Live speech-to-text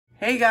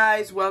Hey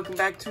guys, welcome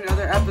back to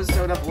another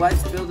episode of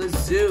Let's Build a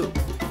Zoo.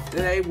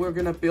 Today we're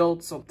gonna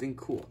build something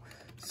cool.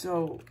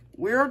 So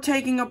we're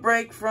taking a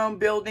break from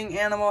building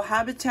animal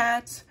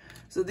habitats.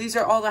 So these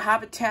are all the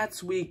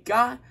habitats we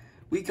got.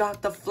 We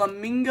got the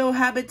flamingo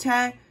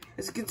habitat.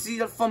 As you can see,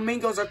 the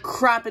flamingos are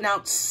crapping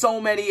out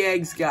so many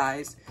eggs,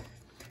 guys.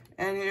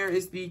 And here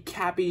is the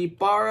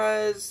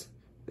capybaras.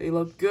 They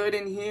look good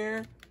in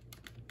here.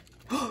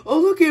 Oh,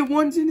 look at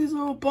one's in his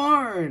little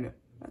barn.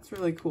 That's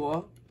really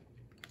cool.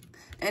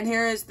 And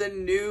here is the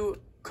new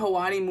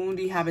Coati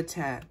Mundi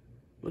habitat.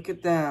 Look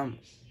at them.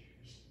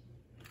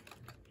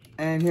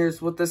 And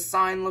here's what the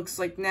sign looks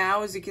like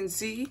now, as you can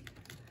see.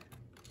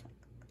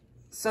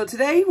 So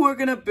today we're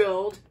going to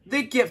build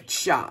the gift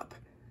shop.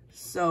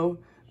 So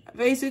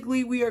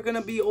basically we are going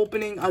to be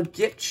opening a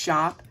gift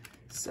shop.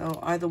 So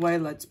either way,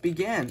 let's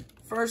begin.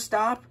 First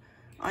up,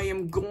 I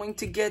am going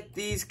to get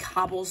these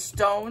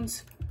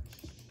cobblestones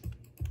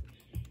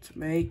to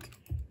make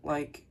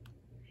like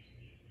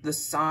the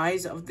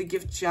size of the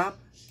gift shop.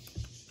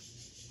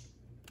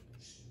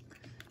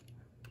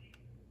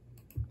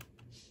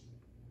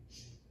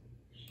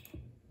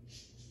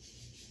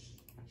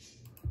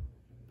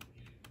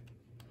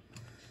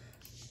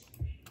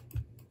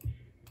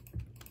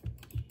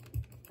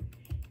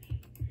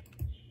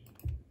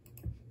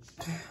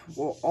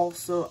 We'll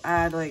also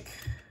add like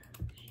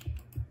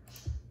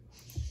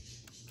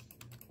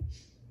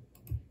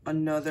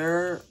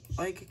another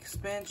like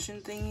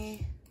expansion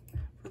thingy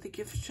for the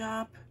gift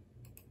shop.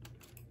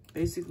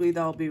 Basically,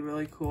 that'll be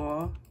really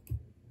cool.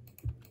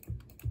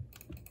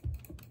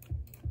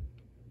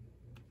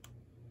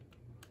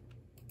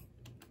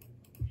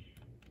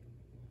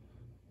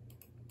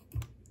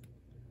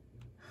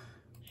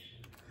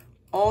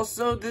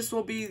 Also, this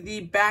will be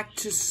the back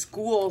to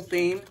school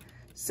theme.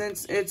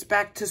 Since it's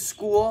back to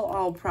school,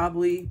 I'll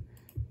probably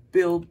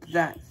build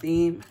that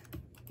theme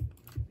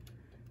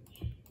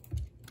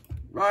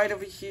right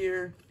over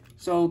here.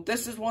 So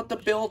this is what the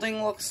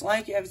building looks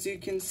like, as you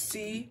can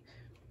see.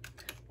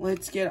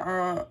 Let's get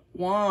our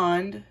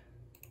wand.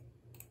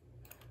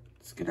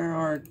 Let's get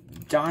our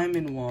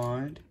diamond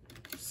wand.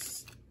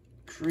 Let's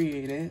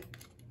create it.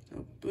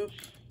 So boop,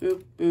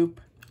 boop, boop.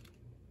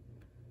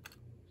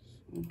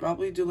 We'll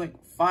probably do like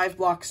 5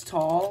 blocks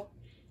tall.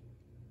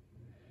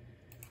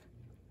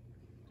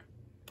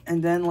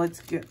 And then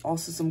let's get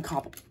also some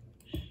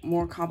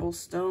more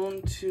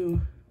cobblestone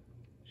to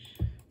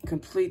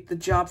complete the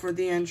job for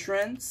the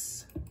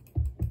entrance.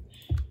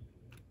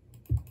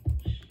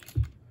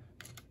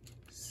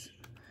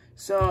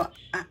 So,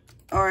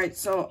 alright,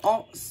 so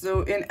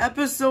in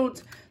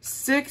episode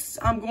 6,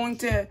 I'm going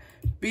to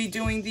be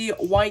doing the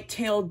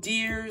white-tailed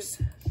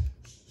deers.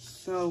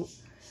 So,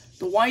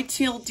 the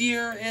white-tailed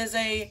deer is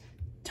a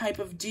type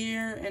of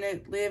deer, and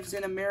it lives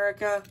in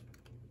America,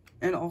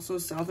 and also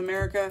South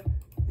America,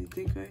 I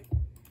think, right?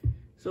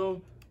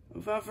 So,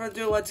 without further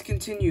ado, let's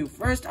continue.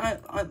 First,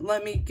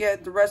 let me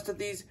get the rest of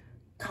these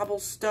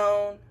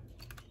cobblestone.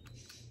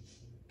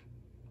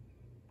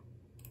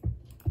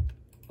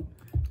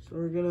 So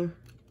we're gonna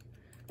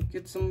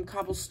get some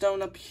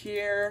cobblestone up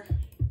here.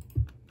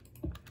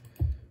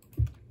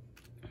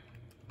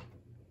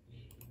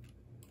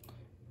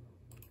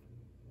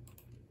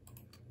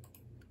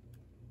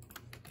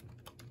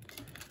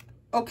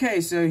 Okay,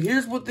 so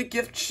here's what the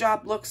gift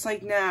shop looks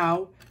like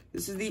now.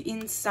 This is the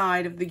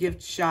inside of the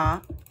gift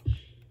shop.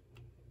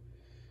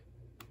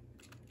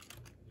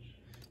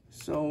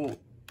 So,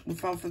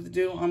 without further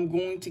ado, I'm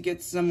going to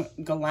get some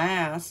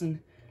glass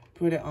and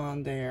put it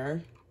on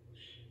there.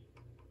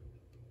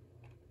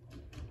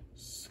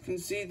 You can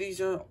see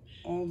these are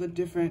all the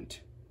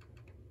different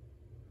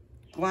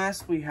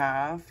glass we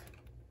have.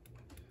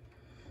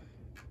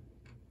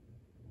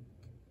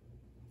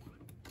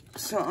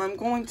 So I'm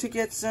going to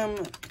get some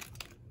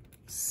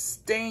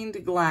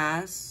stained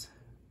glass.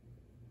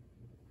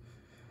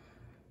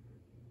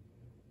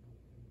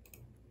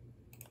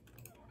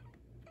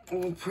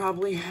 We'll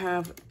probably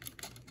have,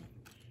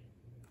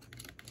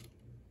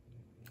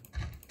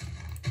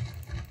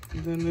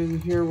 then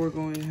in here we're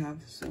going to have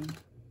some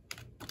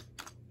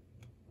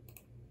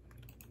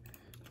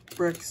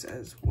bricks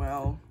as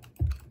well.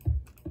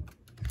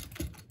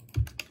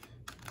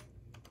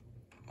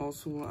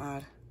 Also we'll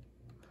add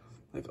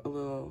like a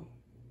little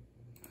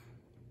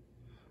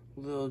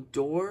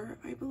door,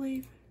 I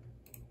believe.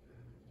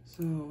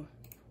 So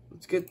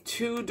let's get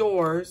 2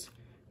 doors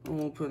and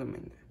we'll put them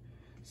in there.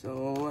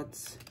 So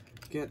let's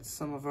get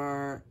some of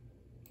our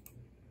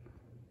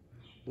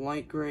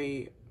light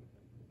gray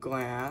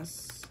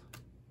glass.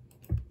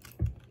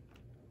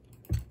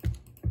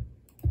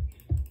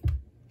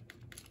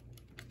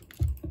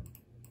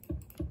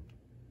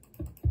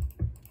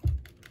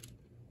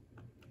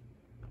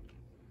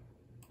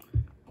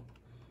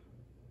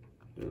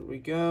 There we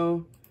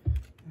go.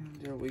 And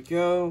there we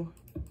go.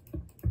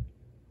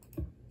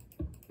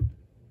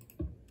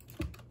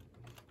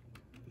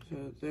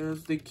 So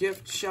there's the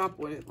gift shop,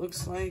 what it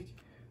looks like.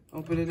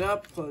 Open it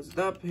up, close it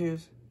up.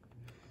 Here's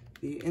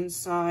the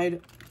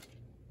inside.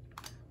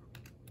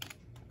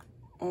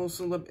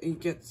 Also,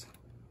 it gets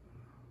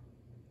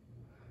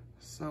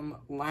some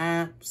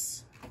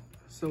lamps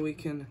so we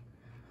can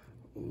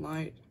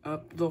light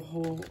up the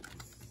whole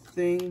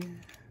thing.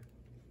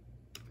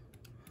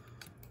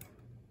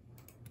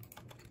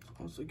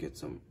 Also get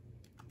some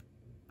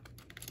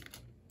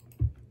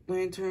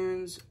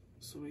lanterns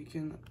so we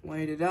can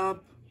light it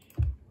up.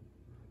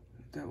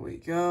 There we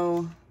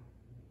go.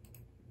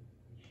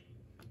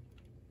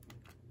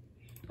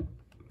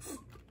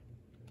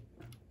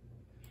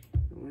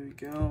 There we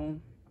go.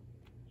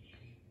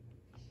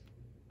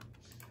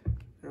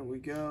 There we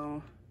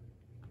go.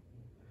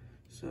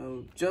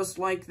 So just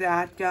like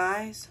that,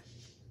 guys.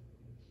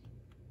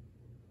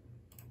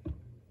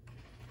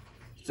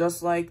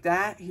 Just like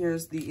that.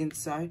 Here's the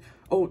inside.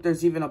 Oh,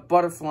 there's even a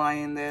butterfly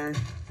in there.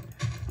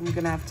 I'm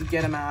gonna have to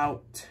get him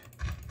out.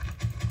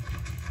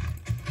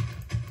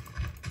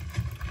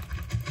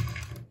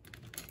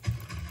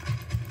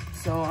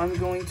 So I'm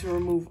going to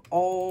remove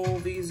all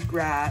these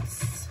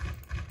grass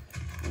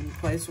and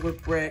replace it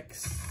with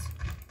bricks,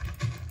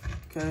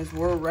 because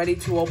we're ready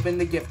to open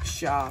the gift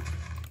shop.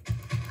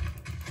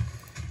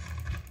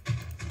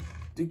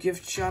 The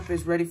gift shop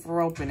is ready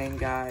for opening,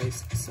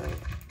 guys. So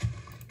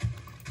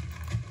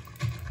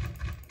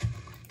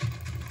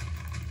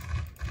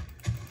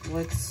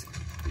let's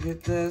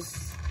get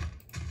this.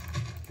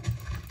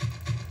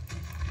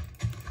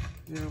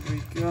 There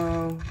we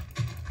go.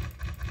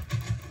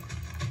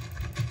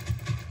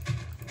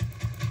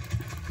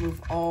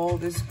 Move all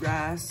this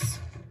grass.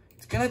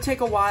 It's gonna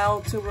take a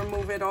while to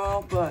remove it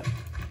all, but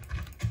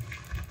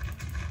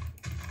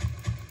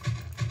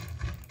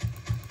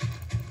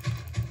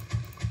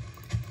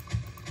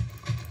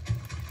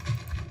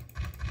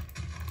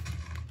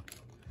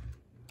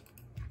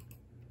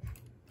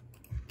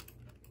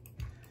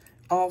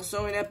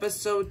also in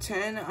episode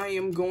 10, I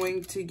am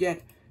going to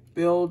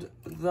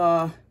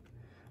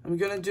I'm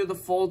gonna do the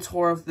full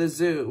tour of the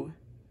zoo.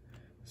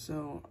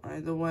 So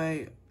either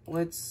way,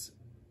 let's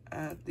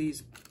add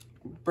these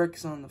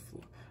bricks on the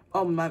floor.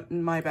 Oh,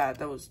 my bad,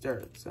 that was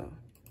dirt. So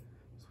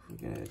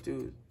we're gonna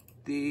do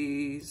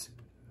these.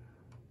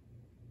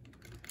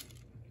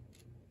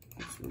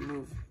 Let's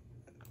remove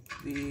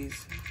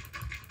these.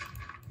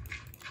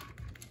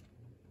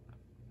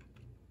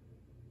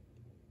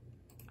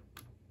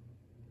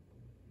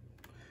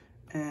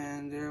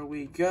 And there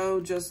we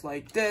go, just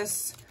like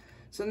this.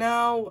 So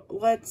now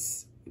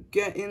let's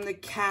get in the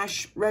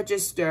cash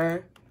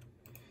register.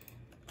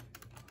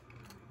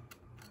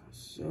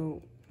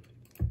 So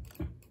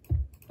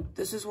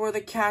this is where the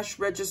cash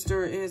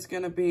register is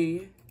gonna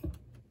be.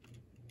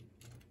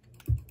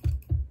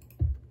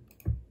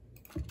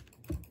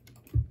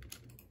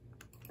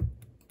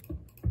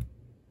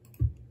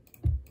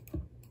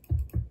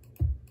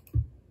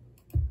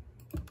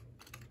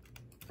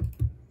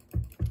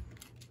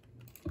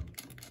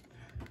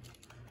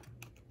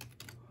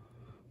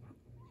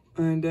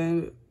 And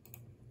then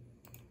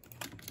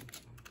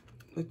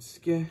let's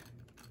get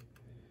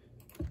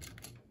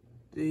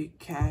the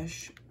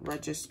cash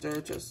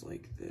register just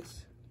like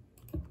this.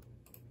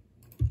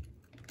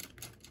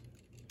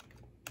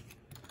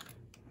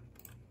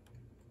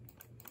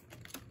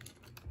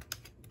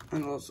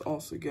 And let's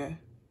also get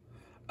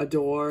a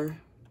door.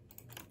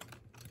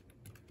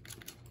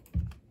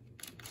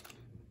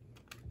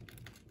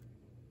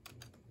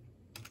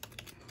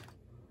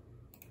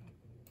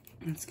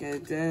 Let's get a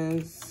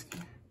desk.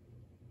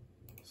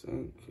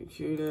 Some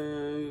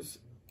computers.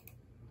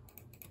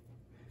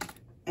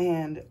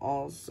 And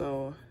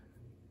also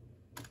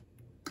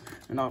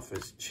an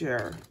office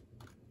chair.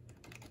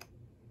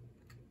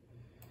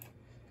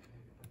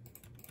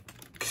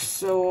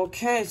 So,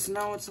 okay, so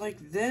now it's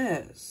like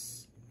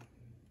this.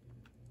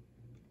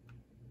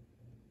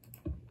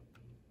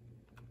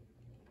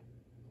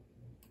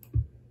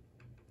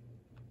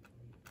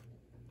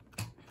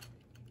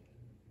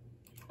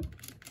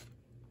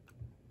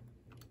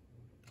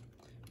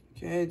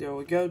 Okay, there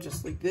we go,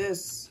 just like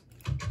this.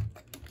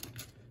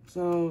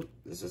 So,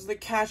 this is the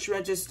cash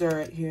register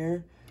right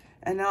here.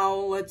 And now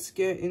let's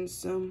get in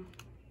some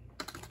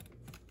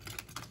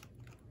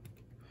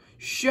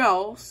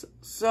shelves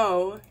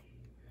so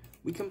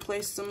we can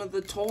place some of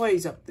the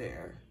toys up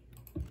there.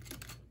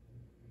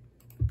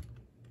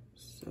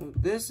 So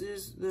this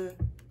is the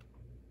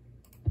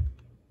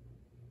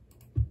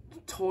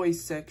toy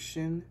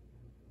section.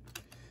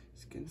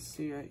 As you can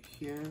see right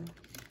here.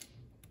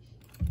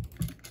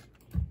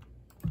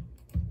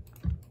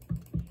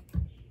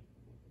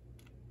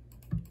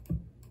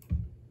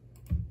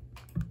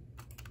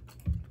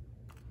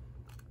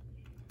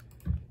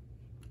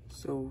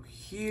 So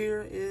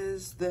here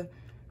is the,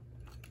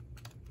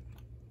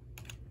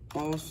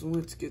 also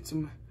let's get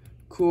some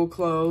cool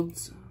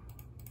clothes,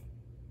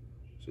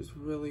 which is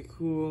really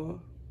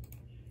cool.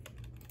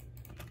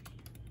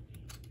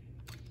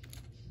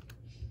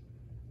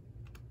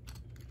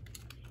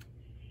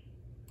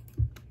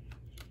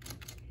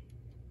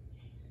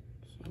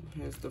 So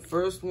here's the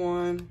first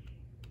one.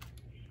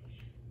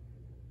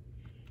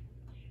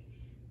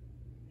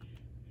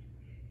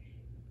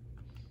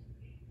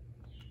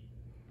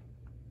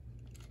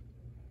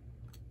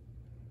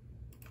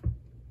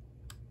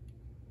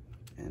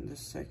 And the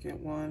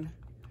second one.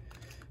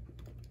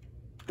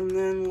 And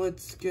then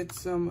let's get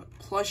some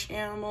plush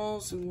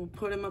animals and we'll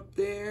put them up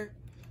there.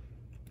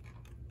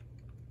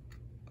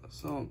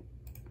 So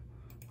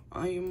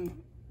I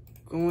am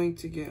going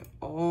to get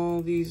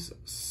all these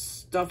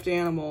stuffed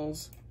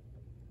animals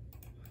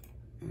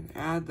and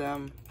add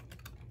them.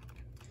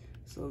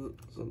 So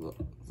the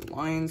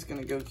lion's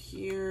gonna go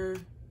here,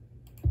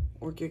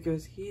 orchid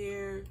goes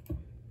here,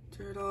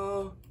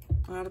 turtle,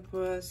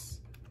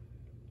 platypus,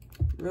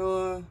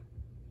 gorilla,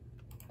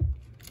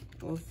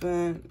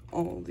 elephant,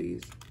 all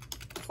these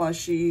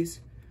plushies.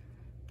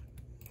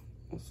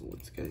 Also,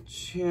 let's get a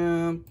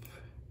chimp,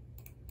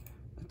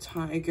 a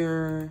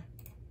tiger,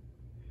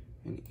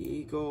 an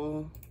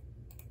eagle,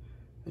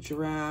 a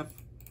giraffe,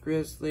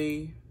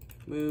 grizzly,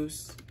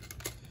 moose.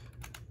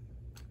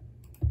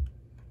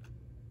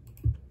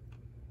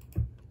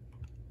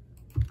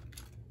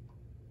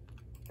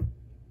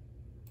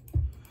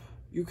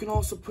 You can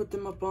also put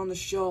them up on the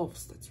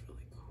shelves. That's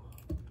really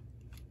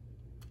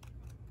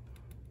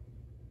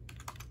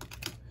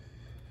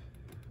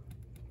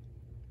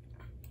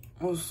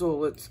cool. Also,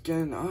 let's get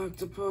an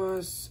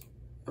octopus,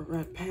 a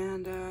red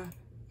panda,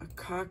 a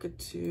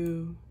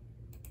cockatoo,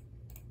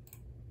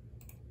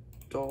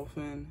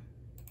 dolphin,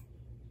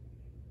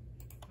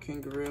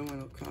 kangaroo,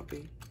 and a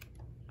copy.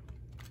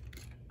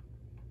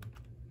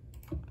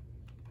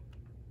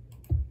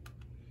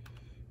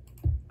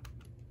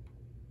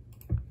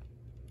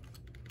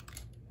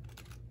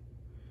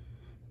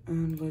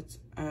 And let's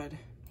add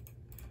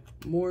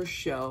more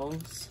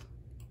shelves.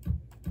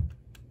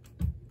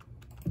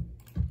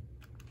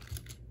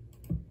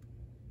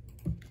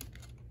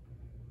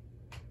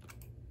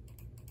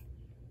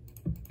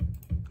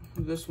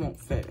 This won't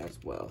fit as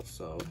well,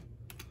 so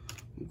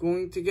I'm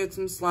going to get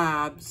some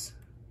slabs.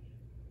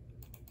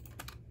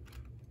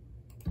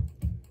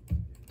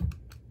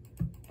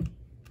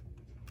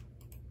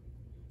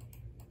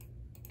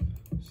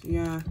 So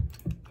yeah,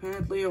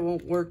 apparently it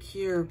won't work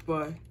here,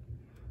 but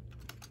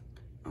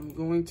I'm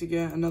going to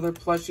get another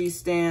plushie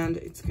stand.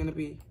 It's going to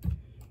be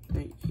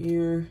right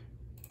here.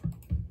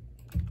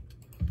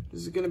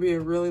 This is going to be a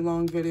really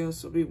long video,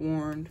 so be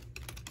warned.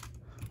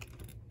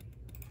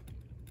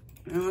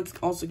 And let's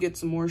also get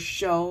some more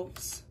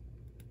shelves.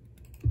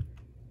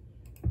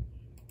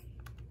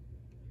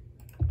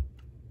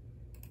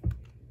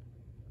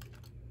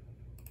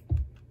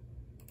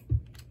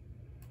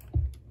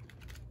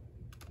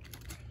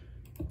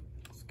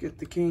 Let's get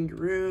the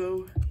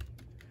kangaroo.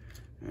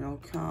 And I'll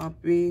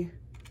copy.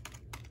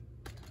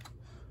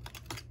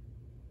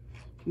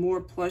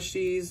 More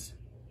plushies.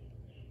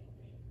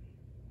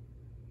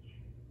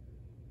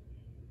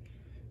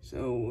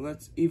 So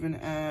let's even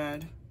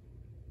add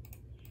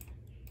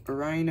a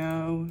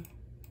rhino,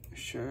 a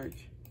shark,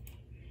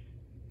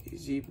 a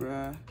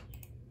zebra,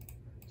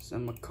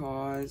 some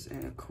macaws,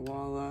 and a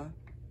koala.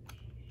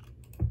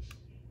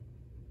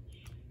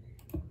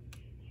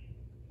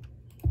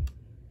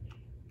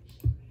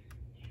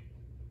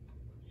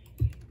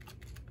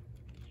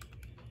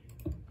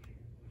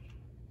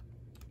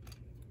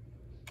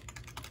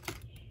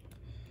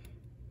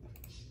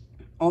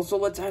 Also,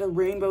 let's add a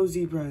rainbow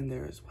zebra in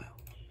there as well.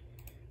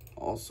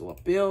 Also a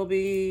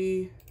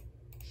bilby,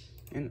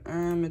 an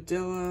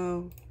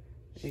armadillo,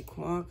 a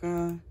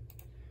quokka,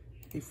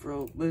 a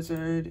frilled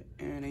lizard,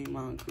 and a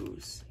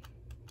mongoose.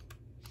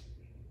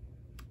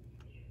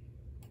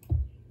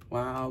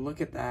 Wow,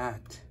 look at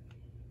that.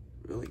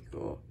 Really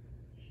cool.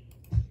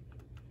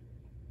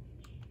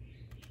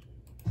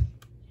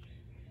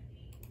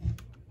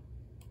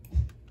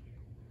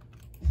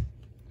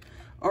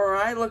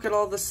 Alright, look at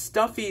all the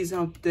stuffies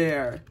up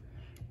there.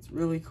 It's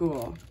really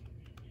cool.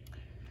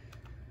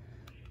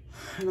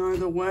 And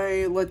either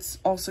way, let's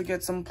also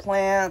get some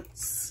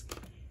plants.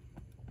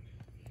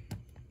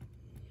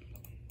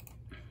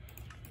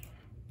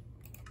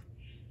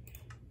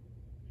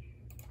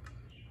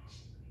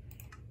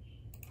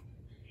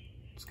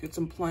 Let's get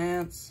some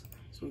plants.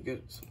 So we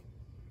get some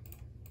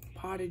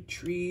potted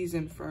trees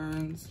and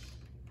ferns.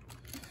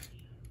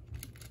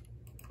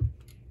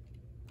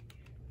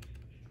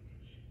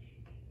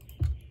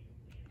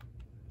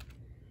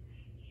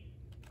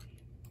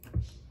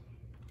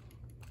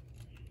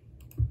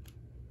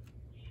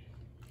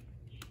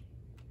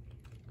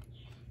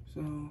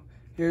 So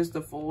here's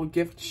the full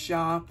gift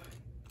shop.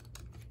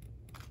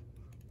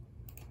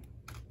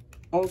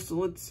 Also,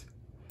 let's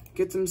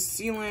get some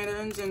sea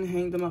lanterns and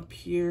hang them up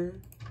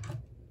here.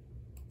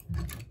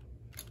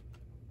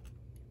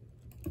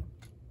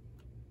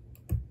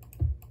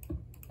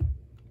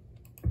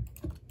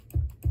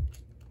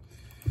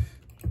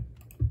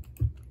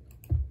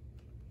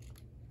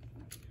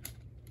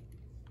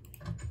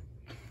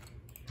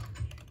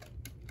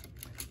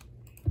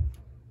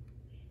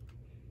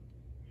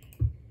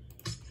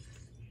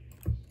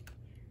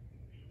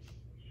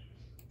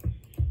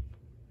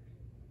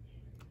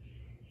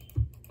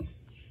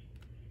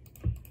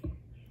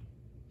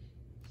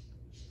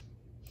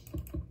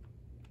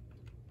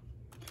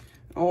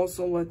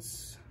 Also,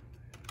 let's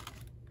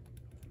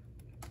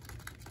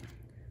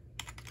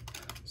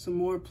some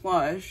more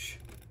plush.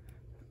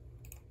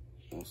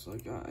 Also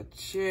got a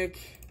chick,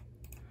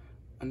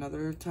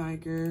 another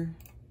tiger,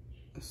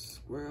 a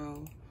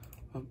squirrel,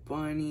 a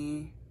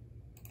bunny,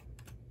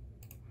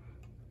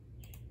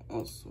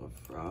 also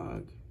a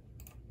frog.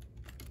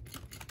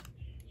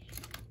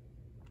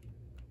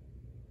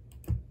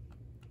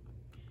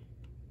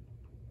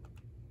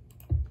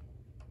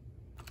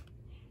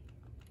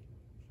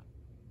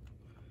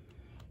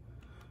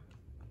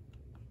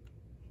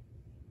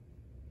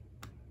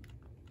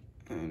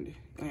 And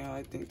yeah,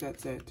 I think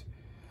that's it.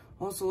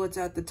 Also, let's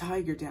add the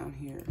tiger down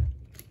here.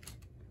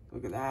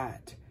 Look at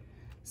that.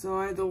 So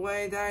either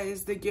way, that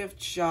is the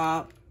gift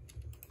shop.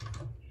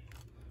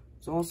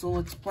 So also,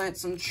 let's plant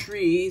some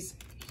trees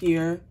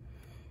here.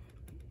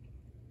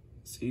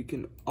 So you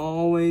can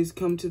always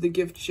come to the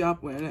gift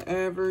shop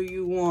whenever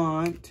you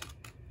want.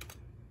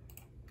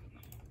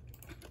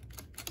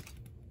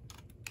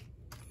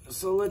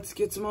 So let's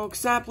get some oak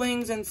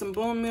saplings and some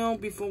bone meal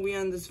before we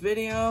end this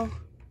video.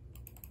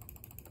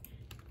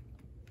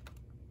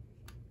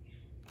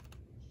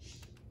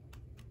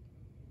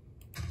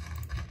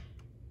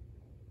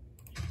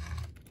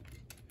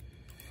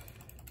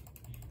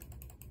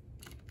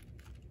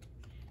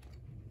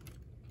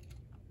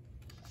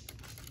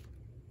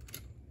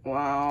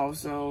 Wow,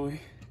 so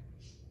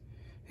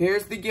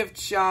here's the gift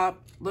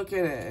shop. Look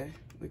at it.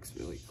 Looks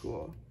really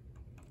cool.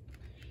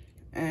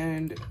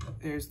 And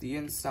there's the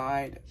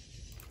inside.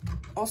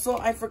 Also,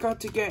 I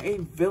forgot to get a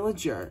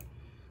villager.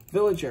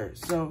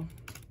 So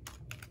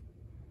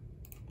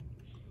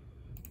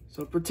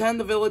pretend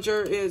the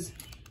villager is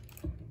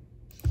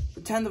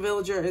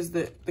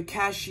the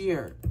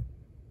cashier.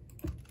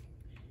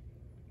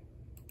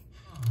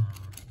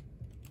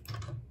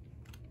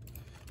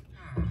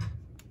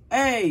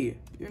 Hey,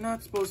 you're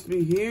not supposed to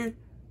be here.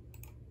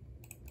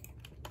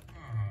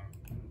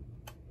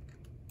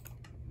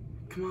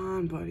 Come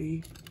on,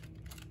 buddy.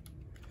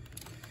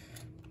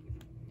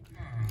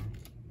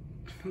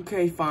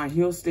 Okay, fine.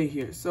 He'll stay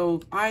here.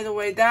 So, either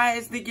way, that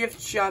is the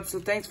gift shop. So,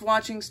 thanks for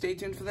watching. Stay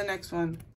tuned for the next one.